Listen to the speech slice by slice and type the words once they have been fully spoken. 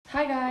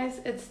Hi guys,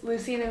 it's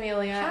Lucy and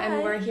Amelia, Hi.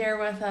 and we're here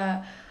with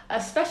a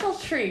special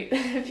treat,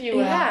 if you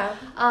will. Yeah.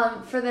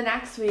 For the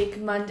next week,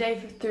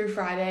 Monday through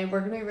Friday, we're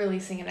going to be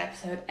releasing an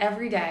episode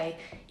every day,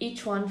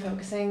 each one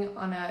focusing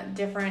on a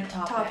different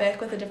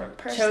topic With a different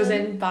person.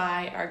 chosen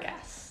by our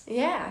guests.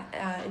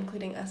 Yeah,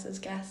 including us as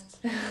guests.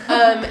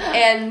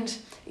 And,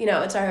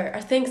 it's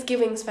our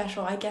Thanksgiving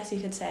special, I guess you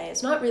could say.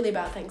 It's not really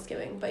about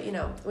Thanksgiving, but,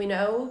 we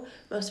know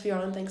most of you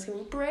are on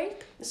Thanksgiving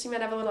break, so you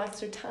might have a little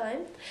extra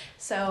time.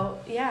 So,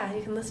 yeah,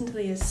 you can listen to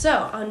these.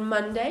 So, on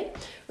Monday,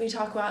 we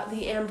talk about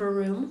the Amber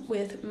Room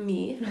with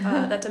me.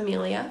 That's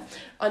Amelia.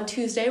 On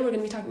Tuesday, we're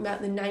going to be talking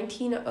about the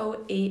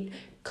 1908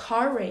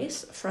 car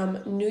race from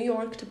New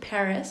York to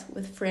Paris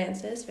with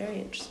Francis. Very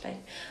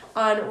interesting.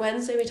 On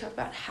Wednesday, we talk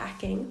about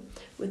hacking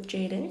with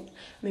Jaden.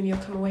 Maybe you'll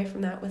come away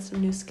from that with some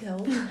new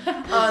skills.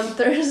 On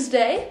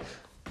Thursday,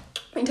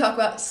 we talk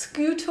about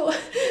scootoids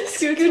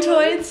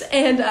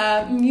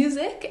and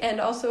music, and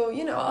also,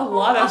 a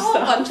whole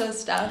bunch of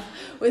stuff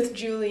with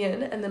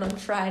Julian. And then on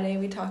Friday,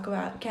 we talk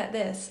about, get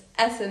this,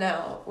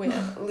 SNL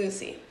with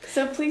Lucy.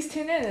 So please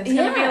tune in. It's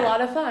going to be a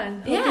lot of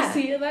fun. Hope to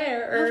see you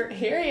there, or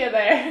hear you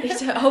there.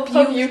 Hope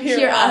you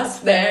hear us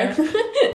there.